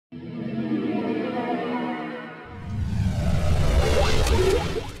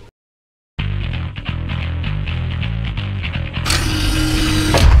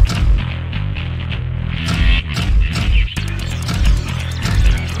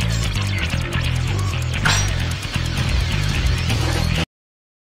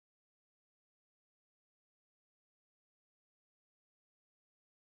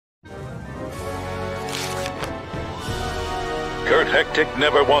Tick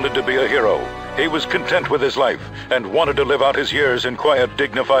never wanted to be a hero. He was content with his life and wanted to live out his years in quiet,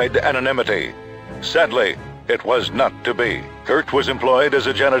 dignified anonymity. Sadly, it was not to be. Kurt was employed as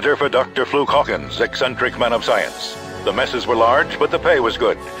a janitor for Dr. Fluke Hawkins, eccentric man of science. The messes were large, but the pay was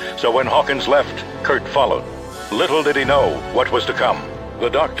good. So when Hawkins left, Kurt followed. Little did he know what was to come. The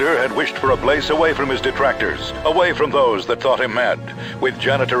doctor had wished for a place away from his detractors, away from those that thought him mad. With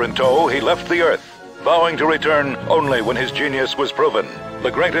janitor in tow, he left the Earth, vowing to return only when his genius was proven.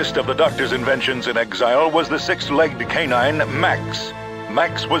 The greatest of the doctor's inventions in exile was the six-legged canine, Max.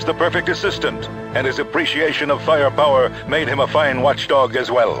 Max was the perfect assistant, and his appreciation of firepower made him a fine watchdog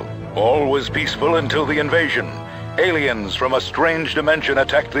as well. All was peaceful until the invasion. Aliens from a strange dimension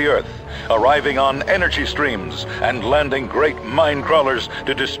attacked the Earth, arriving on energy streams and landing great mine crawlers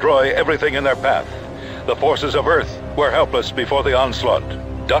to destroy everything in their path. The forces of Earth were helpless before the onslaught.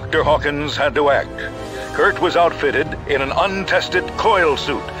 Dr. Hawkins had to act. Kurt was outfitted in an untested coil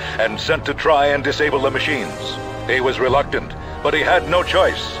suit and sent to try and disable the machines. He was reluctant, but he had no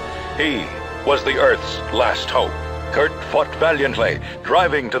choice. He was the Earth's last hope. Kurt fought valiantly,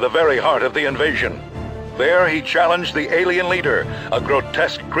 driving to the very heart of the invasion. There he challenged the alien leader, a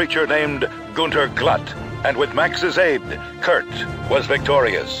grotesque creature named Gunter Glatt, and with Max's aid, Kurt was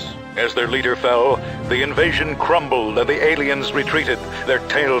victorious. As their leader fell, the invasion crumbled and the aliens retreated, their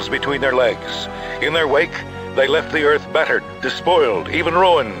tails between their legs. In their wake, they left the Earth battered, despoiled, even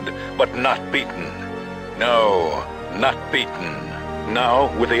ruined, but not beaten. No, not beaten.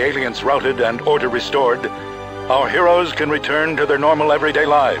 Now, with the aliens routed and order restored, our heroes can return to their normal everyday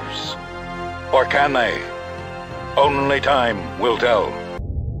lives. Or can they? Only time will tell.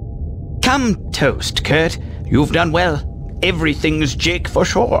 Come toast, Kurt. You've done well. Everything's Jake for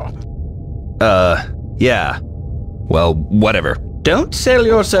sure. Yeah. Well, whatever. Don't sell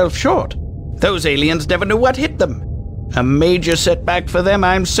yourself short. Those aliens never knew what hit them. A major setback for them,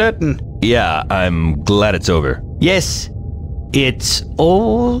 I'm certain. Yeah, I'm glad it's over. Yes, it's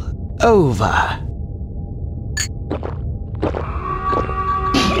all over.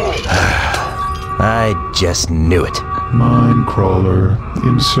 I just knew it. Mine crawler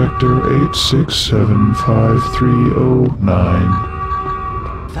in sector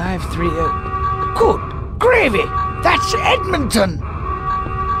 8675309. 530. Good gravy! That's Edmonton!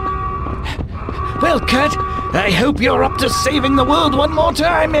 Well, Kurt, I hope you're up to saving the world one more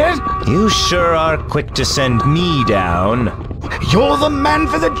time, yes? You sure are quick to send me down. You're the man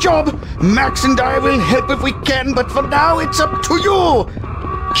for the job! Max and I will help if we can, but for now it's up to you!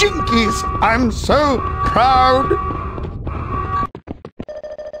 Jinkies, I'm so proud!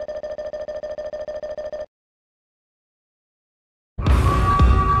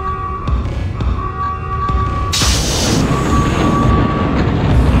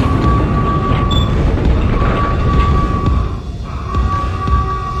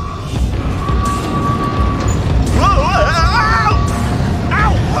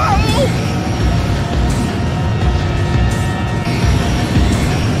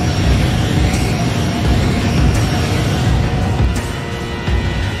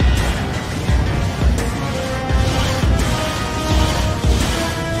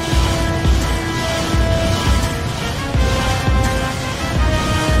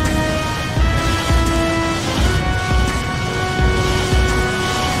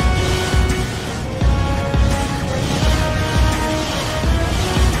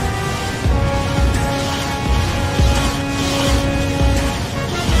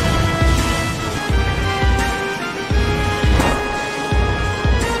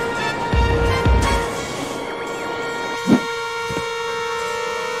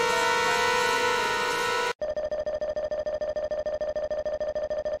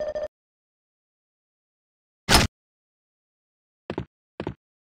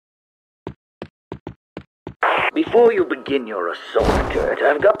 Before you begin your assault, Kurt,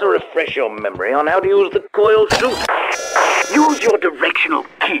 I've got to refresh your memory on how to use the coil suit. Use your directional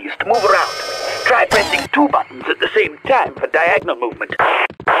keys to move around. Try pressing 2 buttons at the same time for diagonal movement.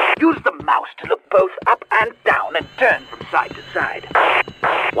 Use the mouse to look both up and down and turn from side to side.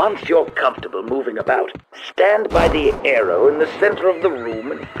 Once you're comfortable moving about, stand by the arrow in the center of the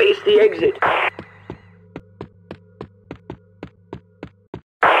room and face the exit.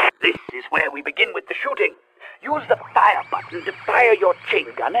 This is where we begin with the shooting. Use the fire button to fire your chain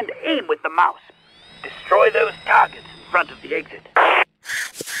gun and aim with the mouse. Destroy those targets in front of the exit.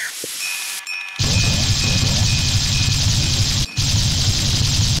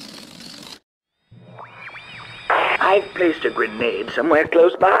 I've placed a grenade somewhere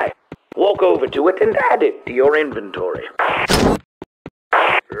close by. Walk over to it and add it to your inventory.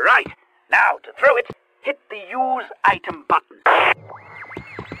 Right, now to throw it. hit the Use Item button.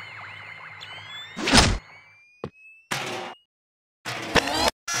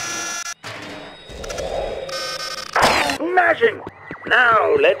 Smashing!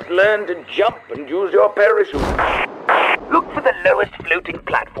 Now let's learn to jump and use your parachute. Look for the lowest floating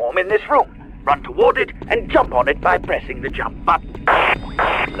platform in this room. Run toward it and jump on it by pressing the jump button.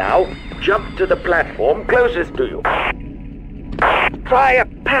 Now, jump to the platform closest to you. Try a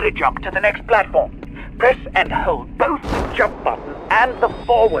para-jump to the next platform. Press and hold both the jump button and the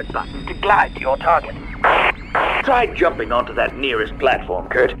forward button to glide to your target. Try jumping onto that nearest platform,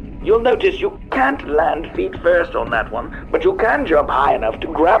 Kurt. You'll notice you can't land feet first on that one, but you can jump high enough to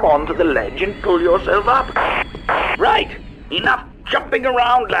grab onto the ledge and pull yourself up. Right, enough jumping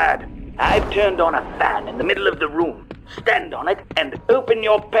around, lad. I've turned on a fan in the middle of the room. Stand on it and open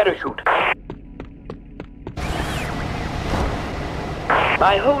your parachute.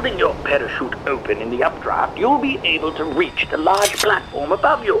 By holding your parachute open in the updraft, you'll be able to reach the large platform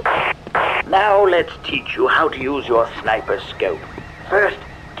above you. Now let's teach you how to use your sniper scope. First,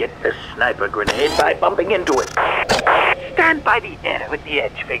 get the sniper grenade by bumping into it. Stand by the arrow at the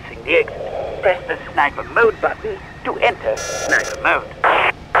edge facing the exit. Press the sniper mode button to enter sniper mode.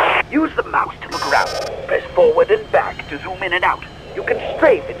 Use the mouse to look around. Press forward and back to zoom in and out. You can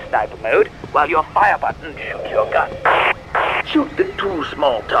strafe in sniper mode while your fire button shoots your gun. Shoot the two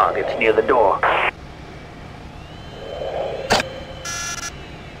small targets near the door.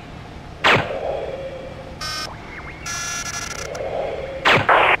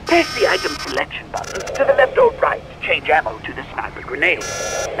 Press the item selection buttons to the left or right to change ammo to the sniper grenade.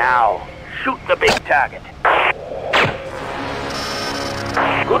 Now, shoot the big target.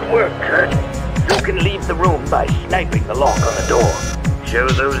 Good work, Kurt. You can leave the room by sniping the lock on the door. Show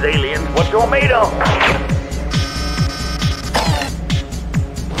those aliens what you're made of.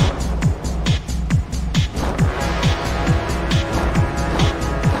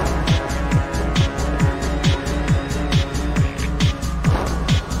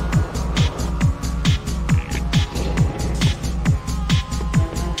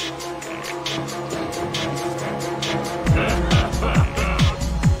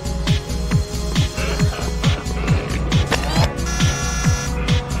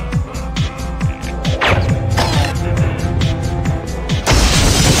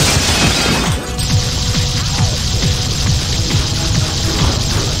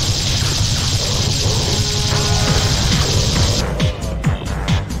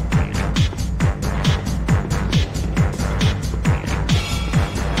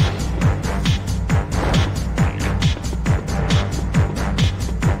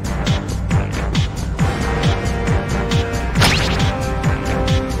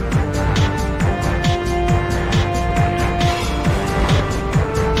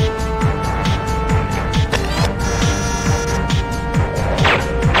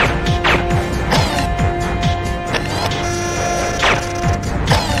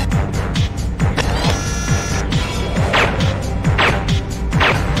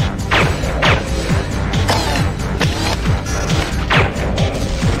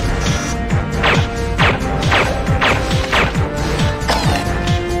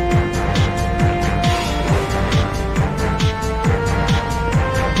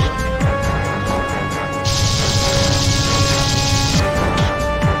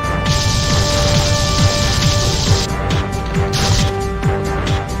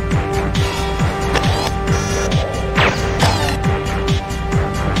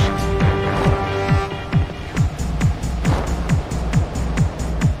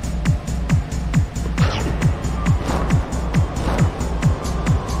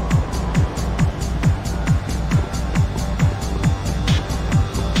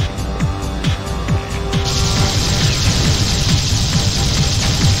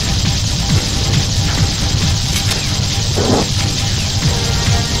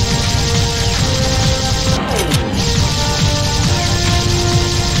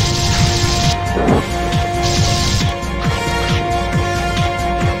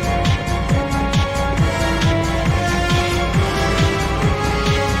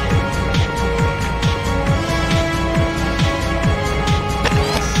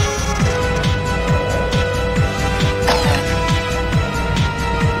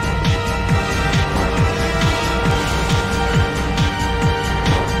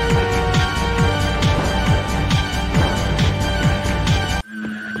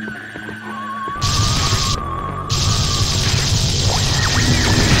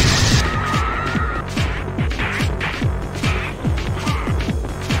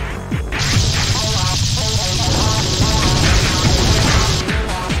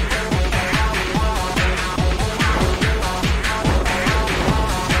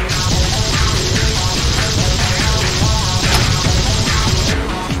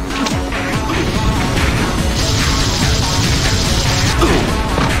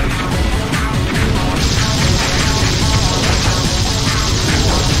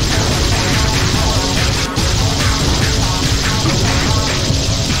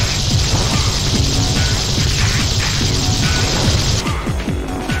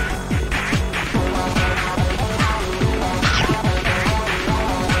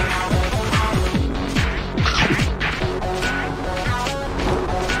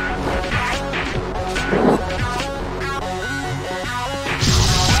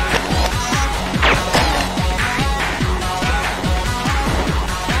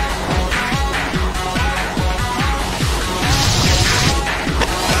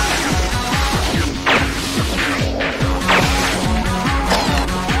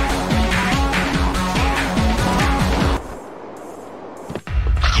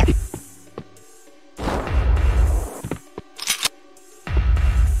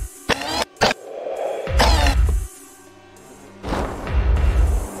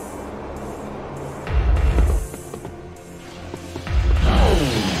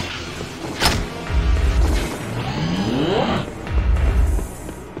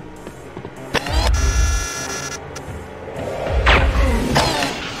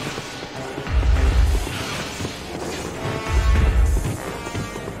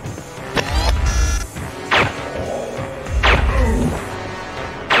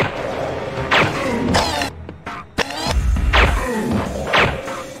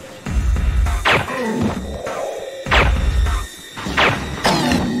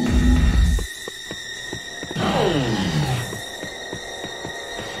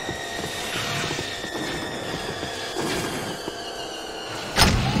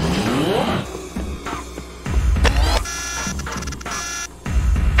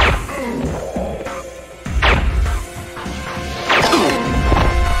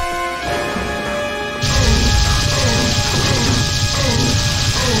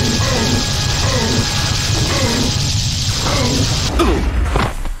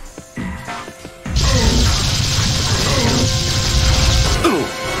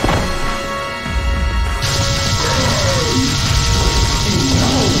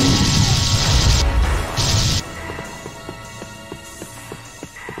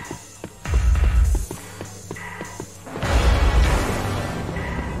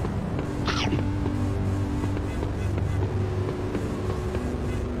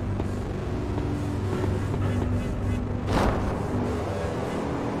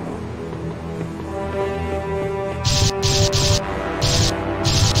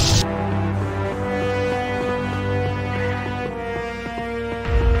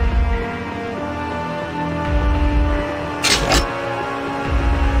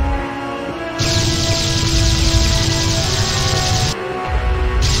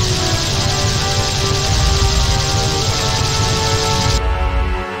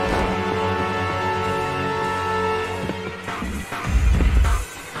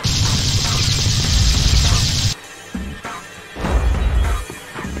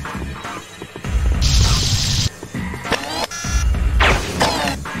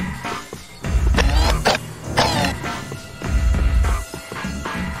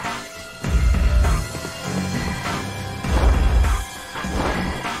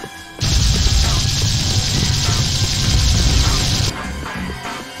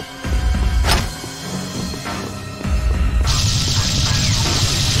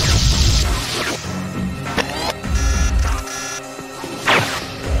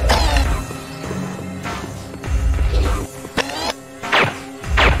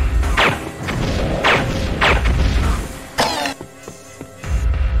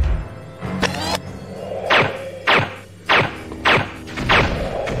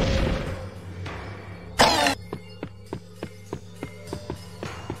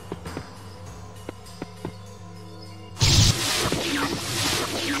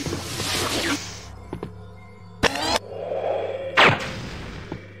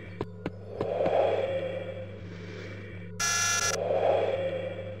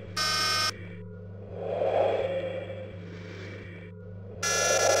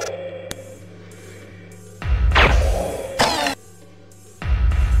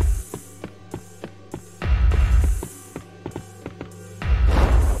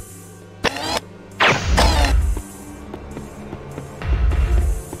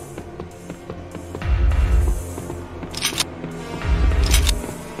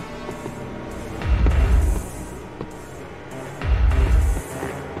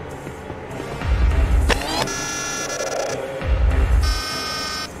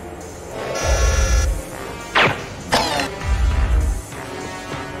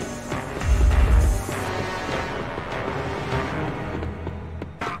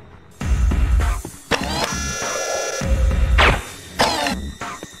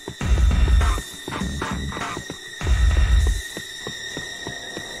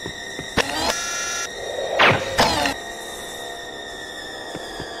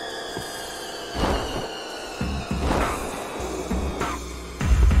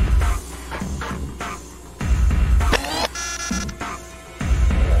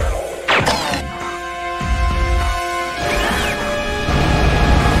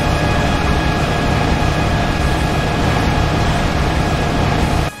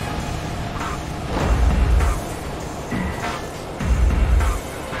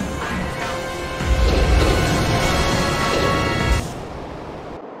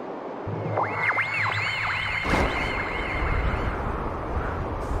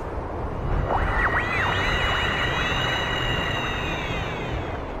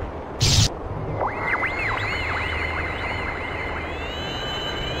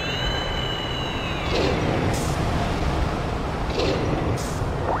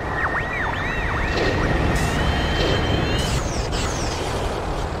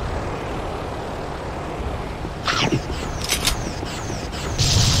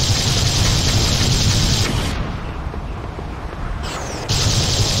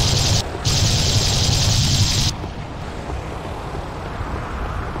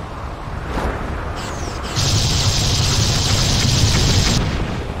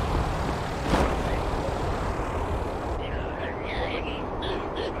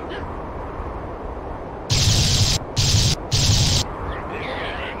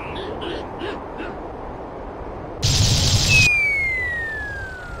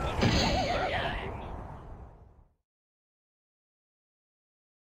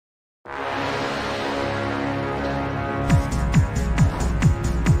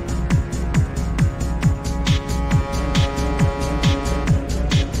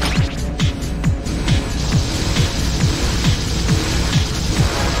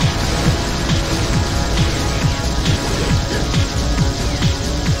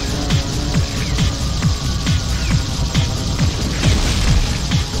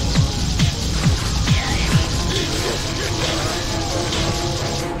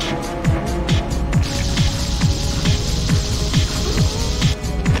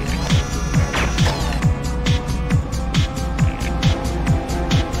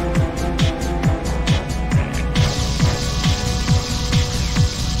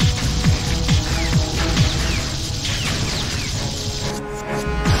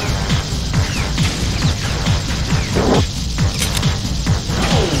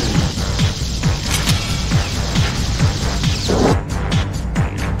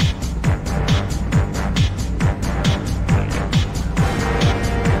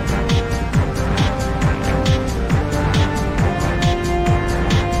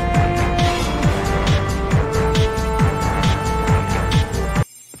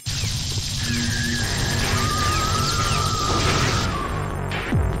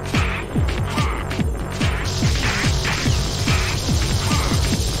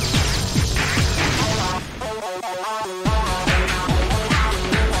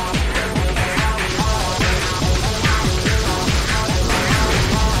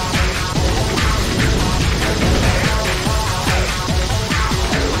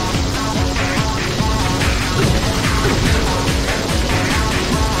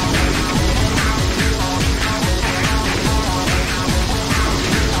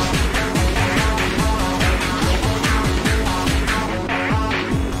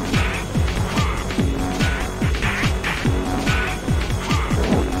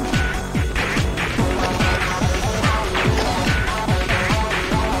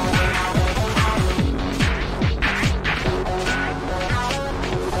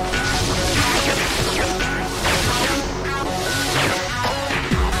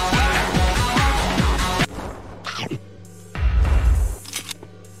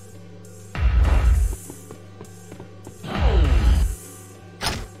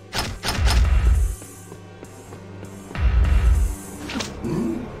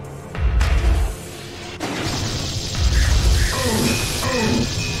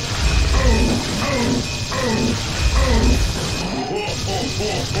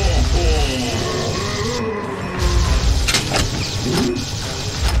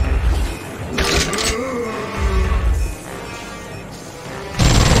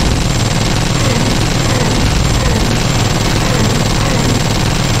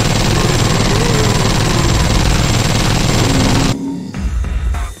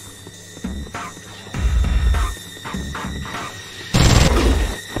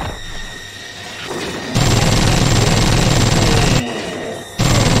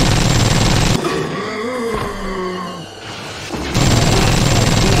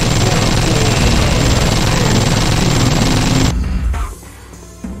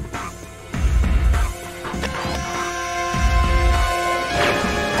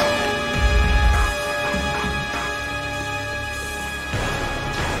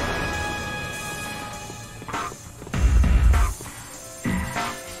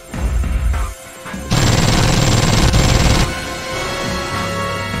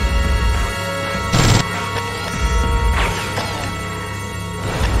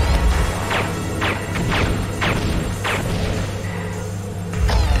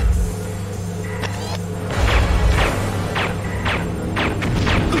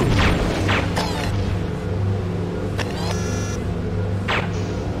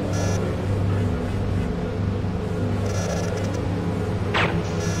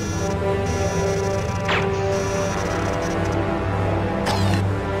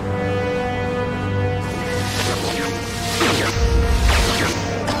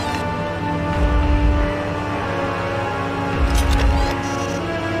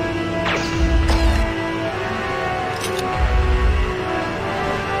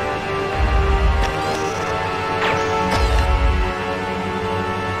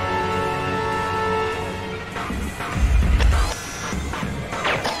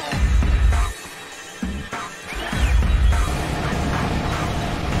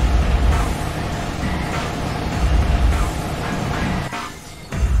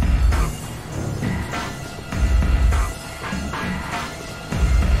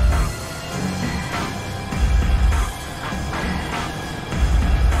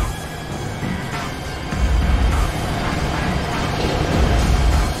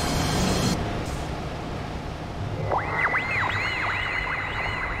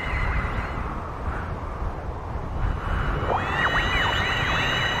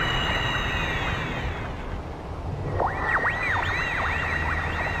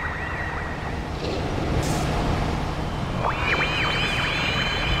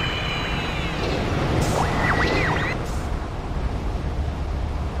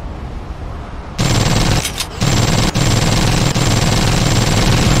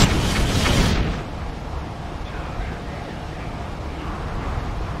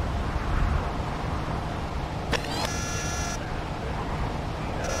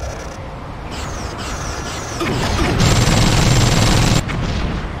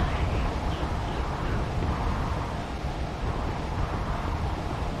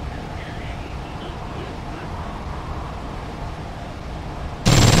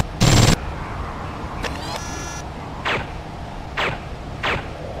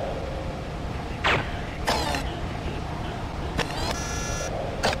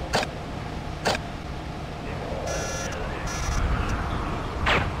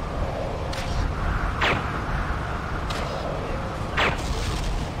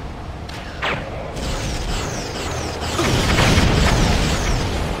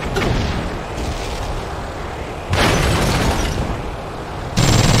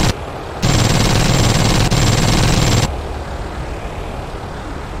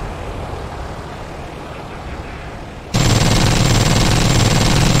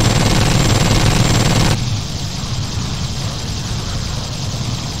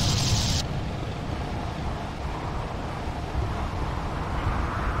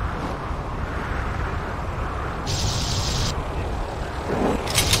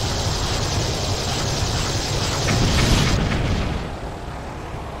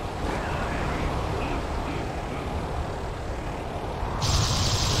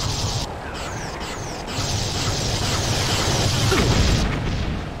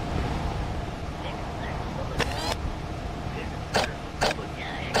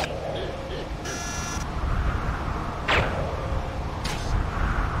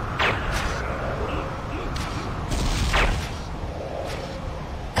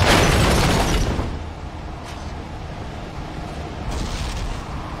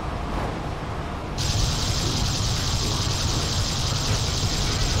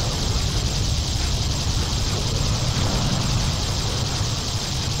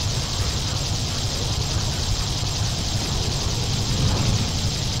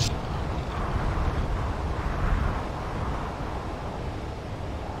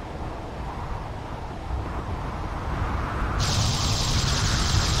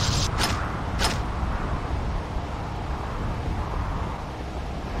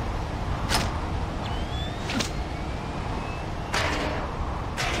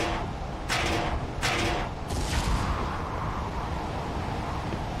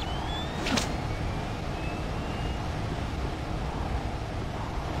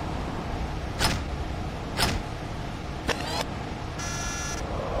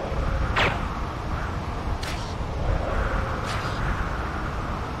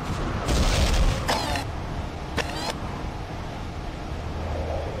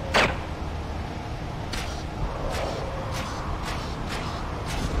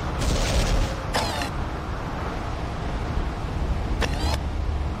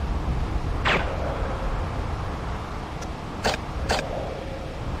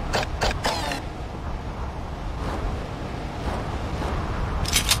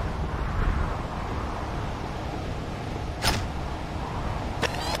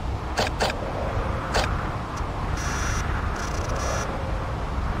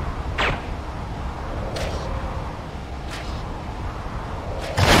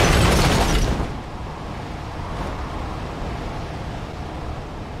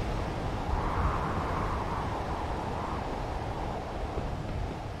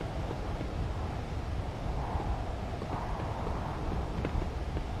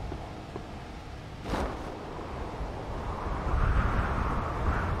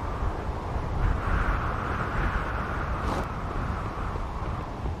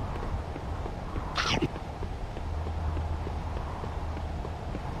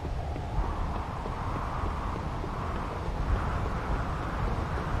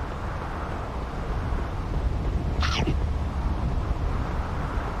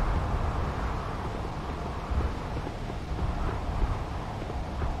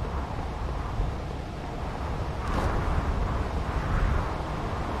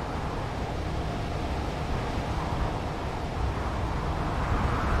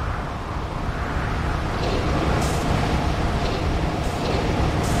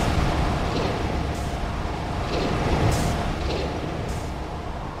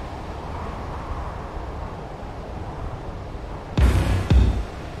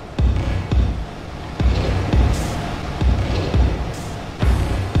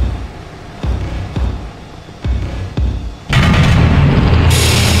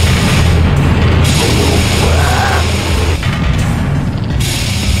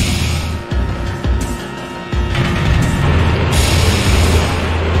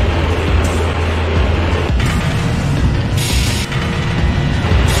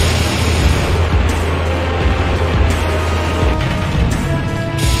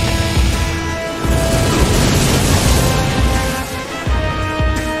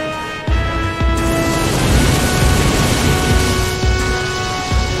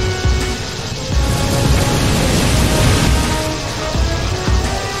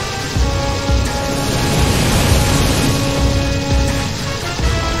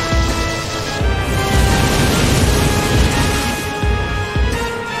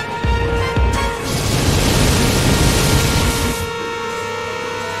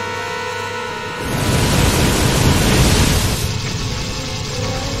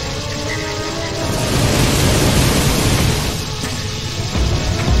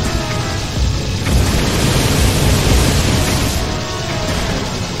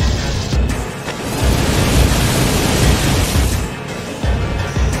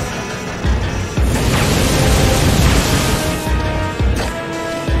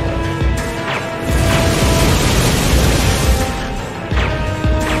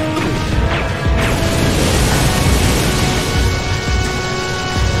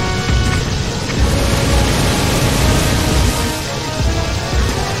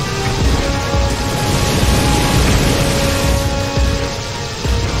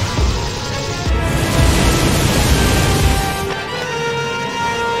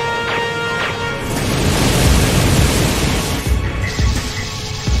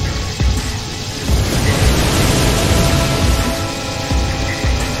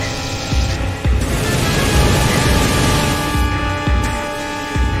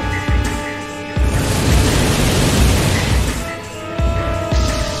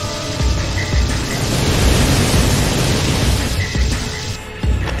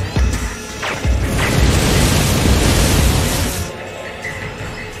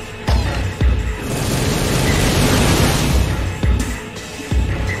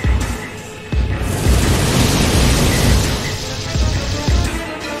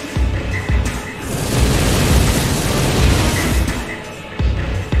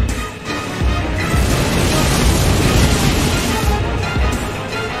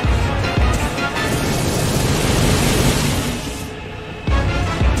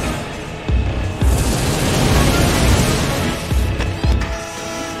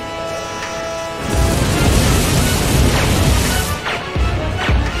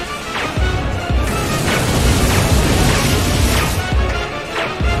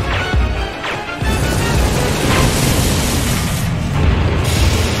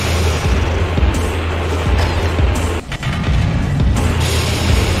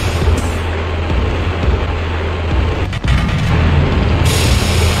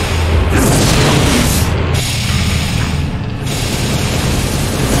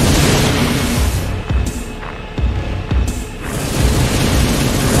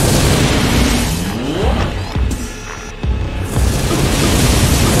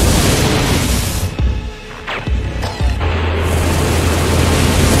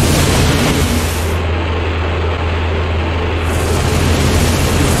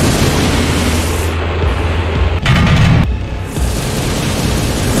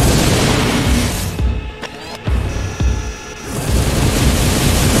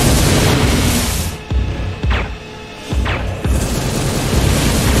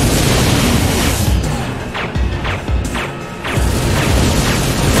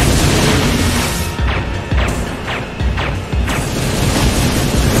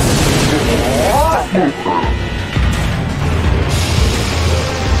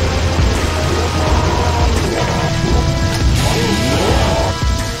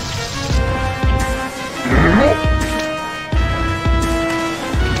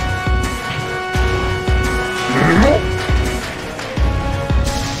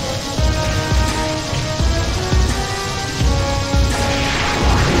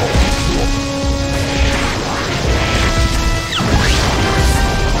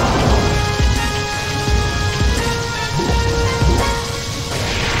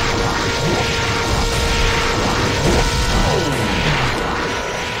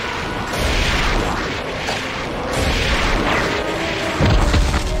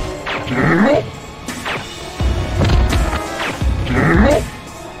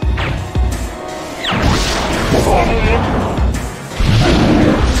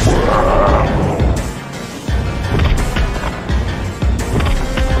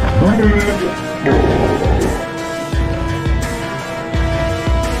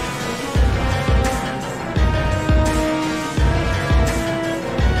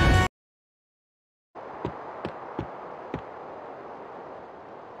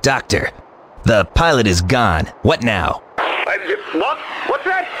 Doctor, the pilot is gone. What now? What? What's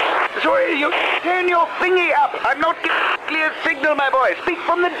that? Sorry, you turn your thingy up. I'm not getting clear signal, my boy. Speak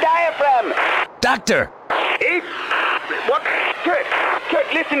from the diaphragm. Doctor! Eh? What?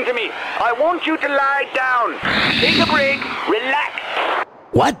 Kurt, listen to me. I want you to lie down. Take a break. Relax.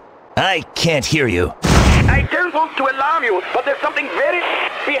 What? I can't hear you. I don't want to alarm you, but there's something very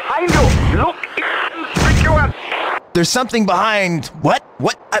behind you. Look, it's conspicuous. There's something behind... What?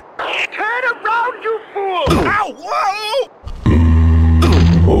 What? Turn around, you fool! Ow! Whoa!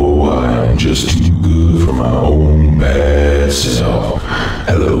 Oh, I'm just too good for my own bad self.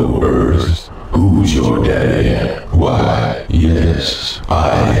 Hello, Earth. Who's your daddy? Why, yes,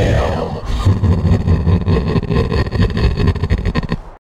 I am.